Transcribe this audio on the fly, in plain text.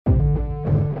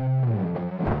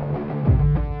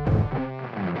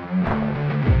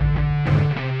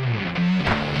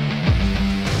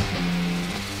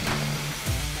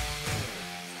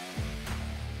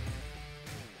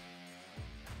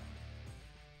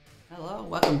Hello,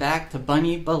 welcome back to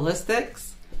Buni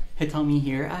Ballistics. Hitomi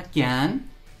here again.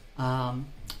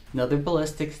 Another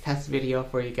ballistics test video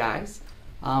for you guys.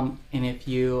 And if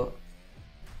you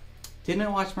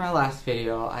didn't watch my last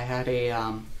video, I had a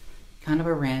kind of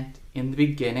a rant in the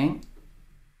beginning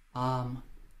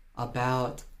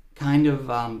about kind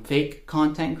of fake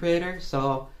content creators.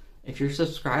 So if you're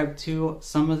subscribed to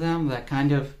some of them that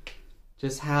kind of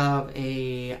just have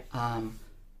a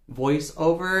voice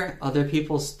over other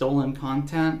people's stolen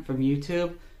content from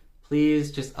YouTube, please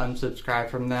just unsubscribe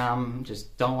from them.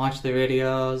 Just don't watch their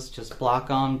videos, just block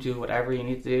them, do whatever you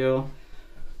need to do.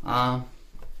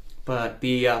 But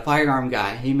the firearm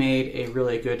guy, he made a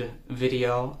really good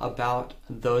video about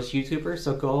those YouTubers,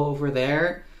 so go over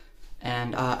there,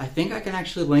 and I think I can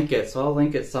actually link it, so I'll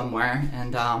link it somewhere,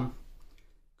 and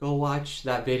go watch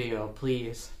that video,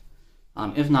 please.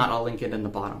 If not, I'll link it in the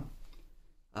bottom.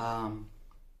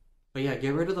 But yeah,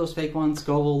 get rid of those fake ones.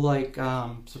 Go like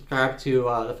subscribe to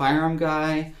the firearm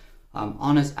guy,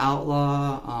 Honest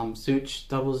Outlaw, Such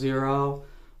 00.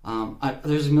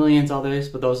 There's millions others,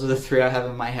 but those are the three I have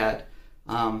in my head.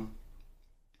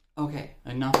 Okay,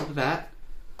 enough of that.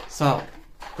 So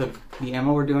the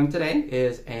ammo we're doing today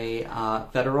is a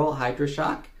Federal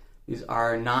Hydra-Shok. These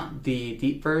are not the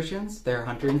deep versions. They're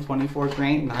 124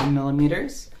 grain, 9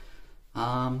 millimeters.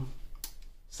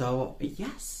 So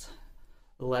yes.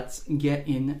 Let's get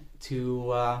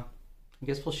into, I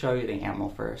guess we'll show you the ammo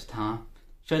first, huh?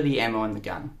 Show you the ammo in the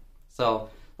gun. So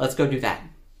let's go do that.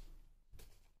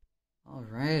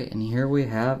 Alright, and here we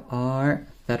have our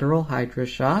Federal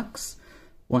Hydra-Shoks,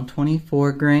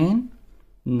 124 grain,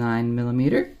 9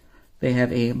 millimeter. They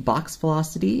have a box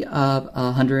velocity of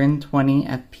 120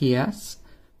 FPS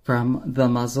from the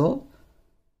muzzle.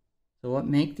 So what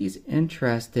makes these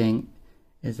interesting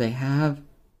is they have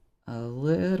a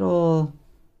little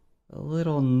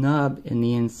nub in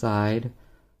the inside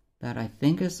that I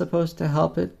think is supposed to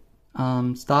help it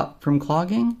stop from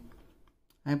clogging,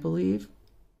 I believe.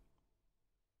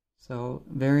 So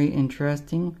very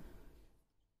interesting.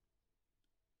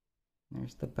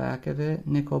 There's the back of it,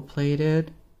 nickel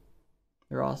plated.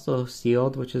 They're also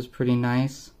sealed, which is pretty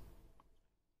nice.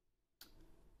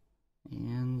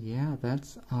 And yeah,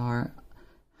 that's our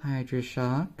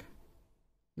Hydrashok.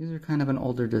 These are kind of an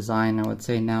older design, I would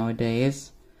say,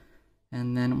 nowadays.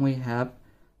 And then we have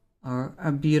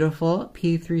a beautiful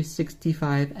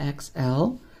P365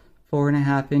 XL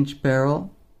 4.5-inch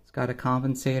barrel. It's got a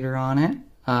compensator on it.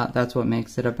 That's what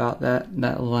makes it about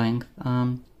that length.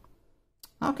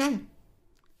 Okay,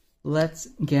 let's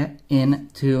get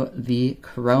into the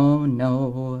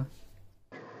chrono.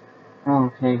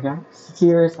 Okay, guys,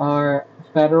 here's our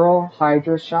Federal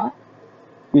Hydra-Shok.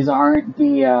 These aren't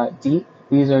the deep.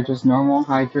 These are just normal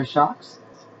Hydrashoks.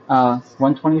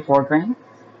 124 grain,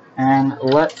 and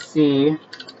let's see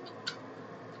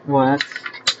what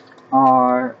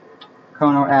our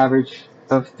chrono average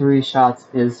of 3 shots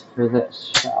is for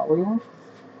this, shall we?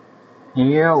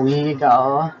 Here we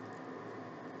go.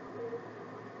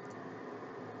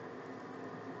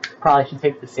 Probably should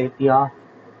take the safety off.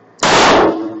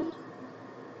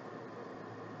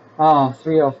 Oh,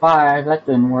 305, that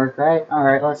didn't work, right?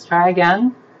 Alright, let's try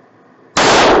again.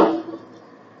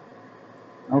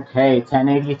 Okay,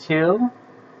 1082,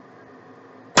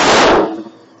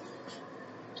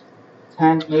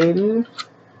 1080,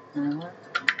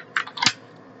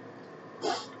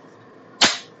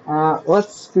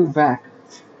 let's scoot back.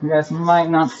 You guys might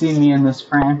not see me in this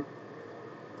frame.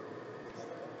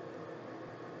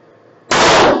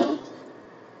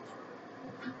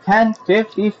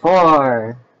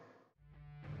 $10.54.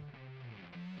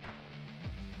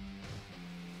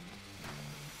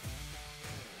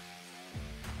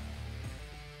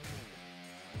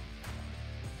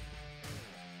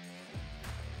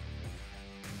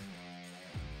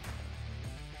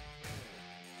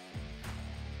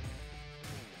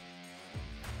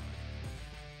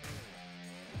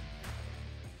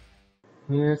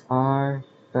 Here's our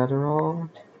Federal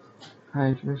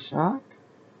Hydra-Shok.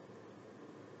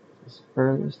 This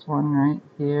furthest one right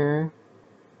here.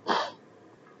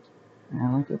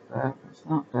 And look at that, that's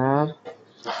not bad.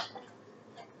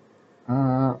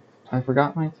 I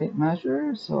forgot my tape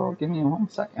measure, so give me 1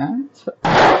 second.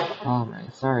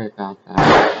 Alright, sorry about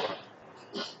that.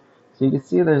 So you can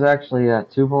see there's actually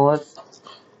 2 bullets.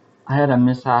 I had a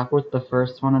mishap with the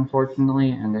first one,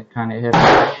 unfortunately, and it kind of hit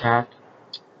my track.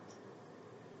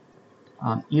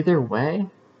 Either way,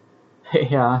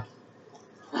 they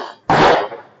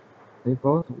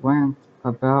both went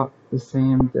about the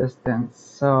same distance,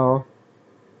 so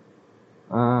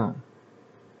very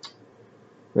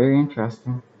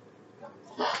interesting.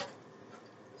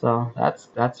 So that's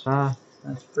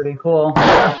pretty cool.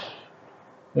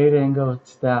 They didn't go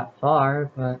that far,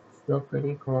 but still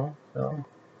pretty cool. So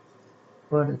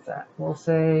what is that? We'll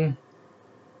say,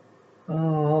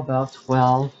 oh, about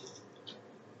 12.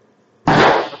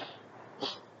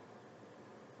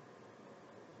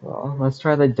 Well, let's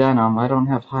try the denim. I don't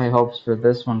have high hopes for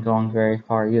this one going very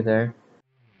far either.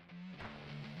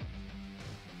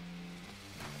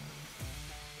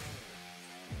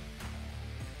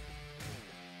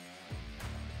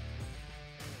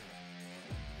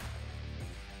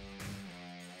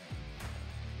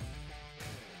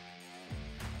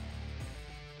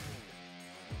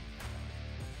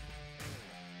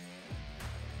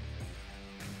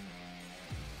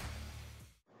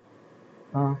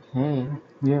 Okay,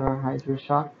 we have our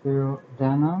Hydrashok through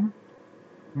denim.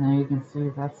 Now you can see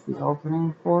that's the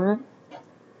opening for it.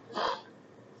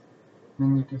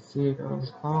 Then you can see it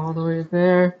goes all the way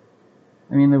there.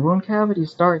 I mean, the wound cavity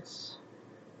starts.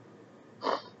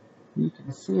 You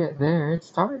can see it there. It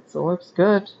starts. It looks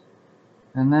good.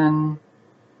 And then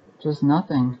just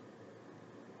nothing.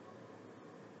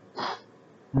 And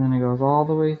then it goes all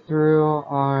the way through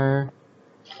our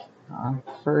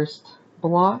first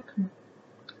block.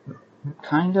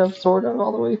 Kind of, sort of,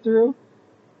 all the way through.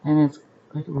 And it's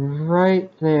like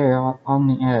right there on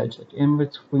the edge, like in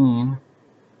between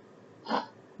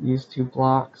these two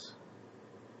blocks.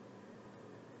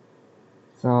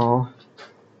 So,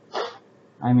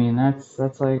 I mean, that's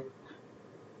like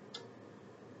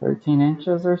 13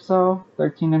 inches or so,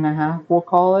 13 and a half we'll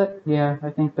call it. Yeah, I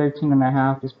think 13 and a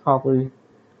half is probably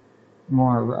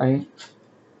more right.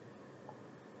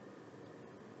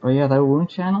 But yeah, that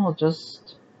wound channel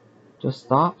just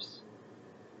stops.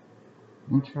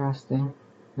 Interesting,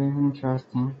 very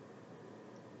interesting.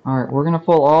 Alright, we're gonna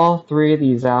pull all three of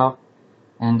these out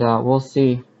and we'll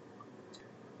see.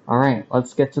 Alright,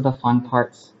 let's get to the fun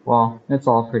parts. Well, it's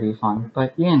all pretty fun,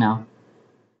 but you know.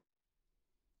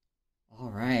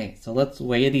 Alright, so let's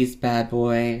weigh these bad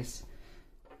boys.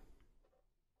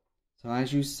 So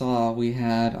as you saw, we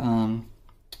had,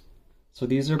 so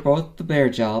these are both the bear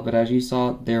gel, but as you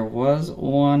saw, there was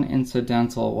one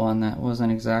incidental one that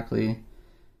wasn't exactly,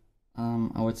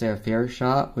 I would say a fair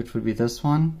shot, which would be this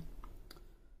one.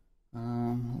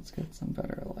 Let's get some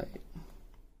better light.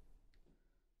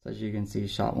 So as you can see,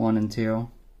 shot 1 and 2.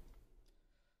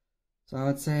 So I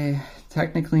would say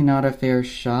technically not a fair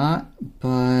shot,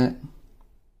 but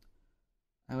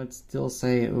I would still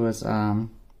say it was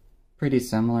pretty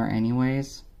similar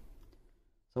anyways.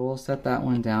 So we'll set that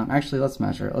one down. Actually, let's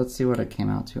measure it. Let's see what it came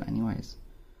out to anyways.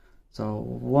 So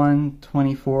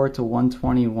 124 to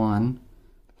 121.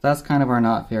 That's kind of our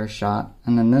not fair shot.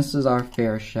 And then this is our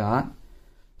fair shot.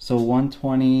 So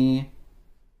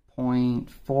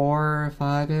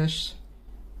 120.45-ish.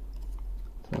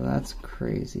 So that's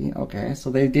crazy. Okay, so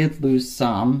they did lose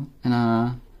some,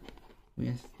 and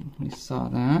we saw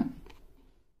that.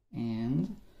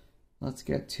 And let's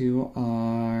get to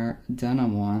our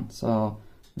denim one. So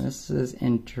this is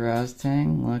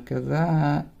interesting. Look at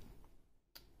that.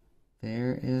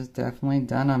 There is definitely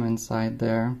denim inside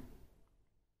there.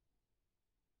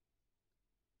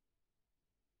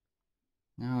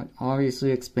 Now it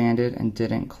obviously expanded and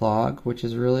didn't clog, which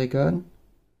is really good.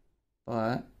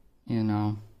 But, you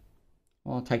know,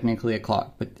 well, technically it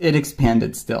clogged, but it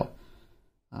expanded still.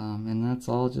 And that's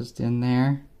all just in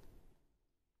there.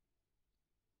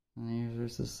 And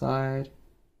here's the side.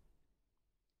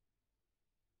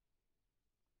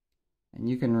 And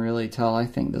you can really tell, I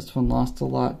think this one lost a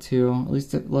lot too. At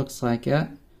least it looks like it.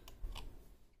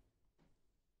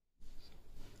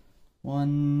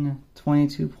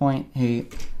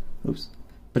 122.8. Oops.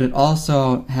 But it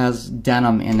also has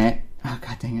denim in it. Oh,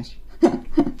 god dang it.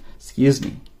 Excuse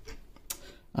me.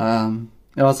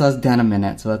 It also has denim in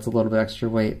it, so that's a little bit extra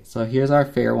weight. So here's our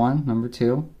fair one, number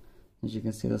 2. As you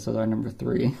can see, this is our number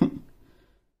 3. So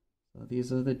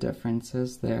these are the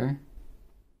differences there.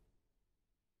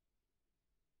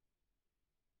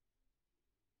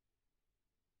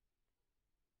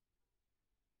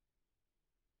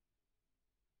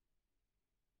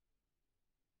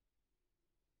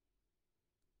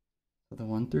 So the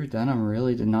one through denim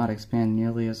really did not expand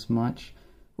nearly as much,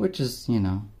 which is, you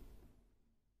know,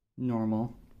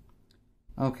 normal.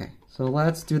 Okay, so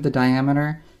let's do the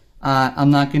diameter. I'm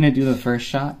not going to do the first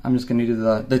shot. I'm just going to do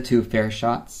the 2 fair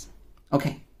shots.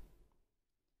 Okay.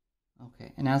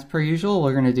 Okay, and as per usual,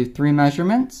 we're going to do 3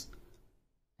 measurements.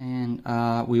 And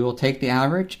we will take the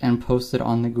average and post it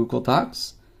on the Google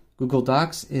Docs. Google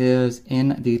Docs is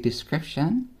in the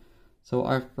description. So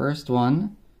our first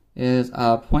one is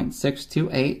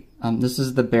 0.628. This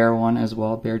is the bare one as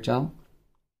well, bare gel.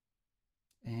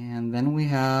 And then we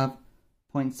have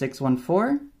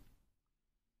 0.614.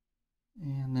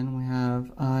 And then we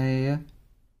have a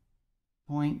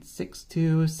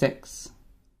 0.626.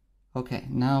 Okay,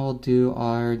 now we'll do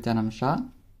our denim shot.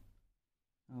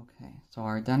 Okay, so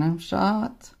our denim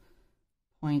shot,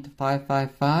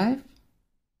 0.555,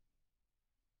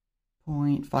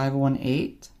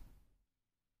 0.518,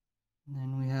 and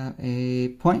then we have a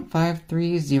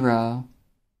 0.530.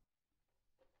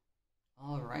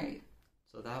 Alright,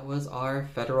 so that was our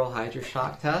Federal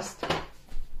Hydra-Shok test.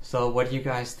 So what do you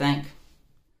guys think? I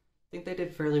think they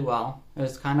did fairly well. It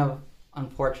was kind of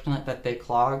unfortunate that they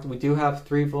clogged. We do have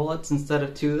 3 bullets instead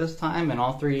of 2 this time, and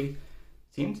all 3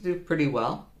 seem to do pretty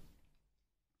well.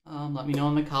 Let me know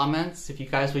in the comments if you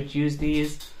guys would use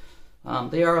these.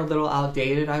 They are a little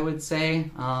outdated, I would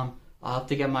say. I'll have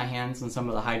to get my hands on some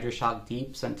of the Hydrashok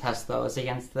Deeps and test those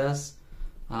against this,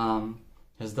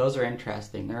 because those are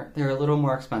interesting. They're a little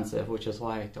more expensive, which is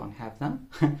why I don't have them.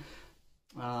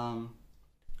 On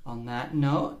that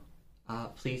note,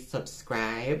 please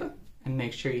subscribe and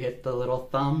make sure you hit the little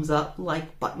thumbs up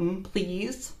like button,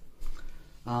 please.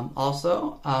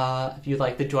 Also, if you'd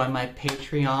like to join my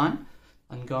Patreon,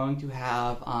 I'm going to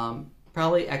have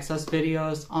probably excess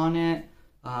videos on it,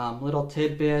 little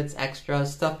tidbits, extra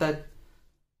stuff that,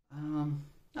 I don't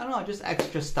know, just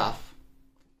extra stuff.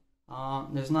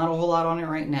 There's not a whole lot on it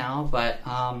right now, but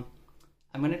I'm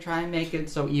going to try and make it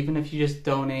so even if you just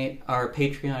donate our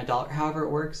Patreon $1, however it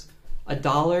works,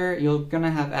 $1, you're going to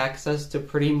have access to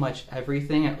pretty much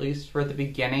everything, at least for the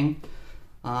beginning.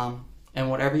 And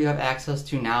whatever you have access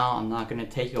to now, I'm not going to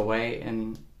take away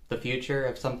in the future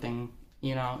if something,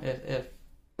 you know, if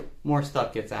more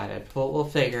stuff gets added. We'll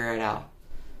figure it out.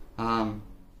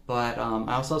 But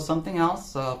also something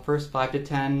else, first 5 to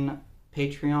 10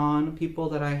 Patreon people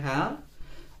that I have,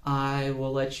 I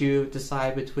will let you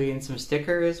decide between some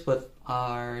stickers with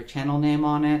our channel name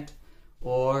on it,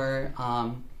 or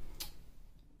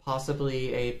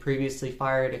possibly a previously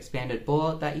fired expanded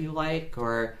bullet that you like,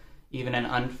 or even an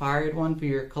unfired one for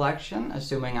your collection,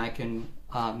 assuming I can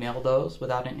mail those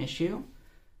without an issue.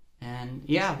 And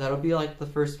yeah, that'll be like the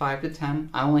first 5 to 10.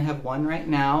 I only have 1 right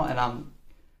now, and I'm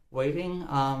waiting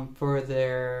for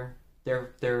their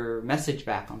message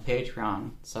back on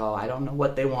Patreon. So I don't know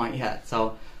what they want yet.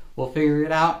 So we'll figure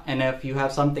it out. And if you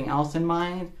have something else in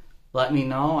mind, let me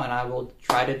know, and I will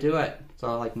try to do it.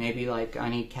 So like maybe like I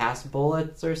need cast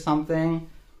bullets or something.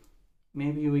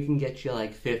 Maybe we can get you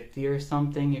like 50 or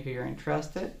something if you're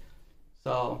interested.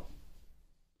 So,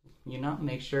 you know,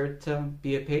 make sure to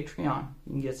be a Patreon.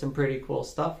 You can get some pretty cool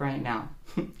stuff right now.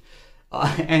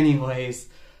 Anyways,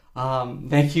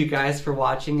 thank you guys for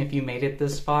watching if you made it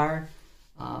this far.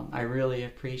 I really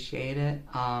appreciate it.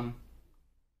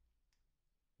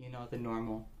 You know, the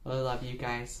normal. I love you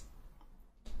guys.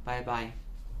 Bye-bye.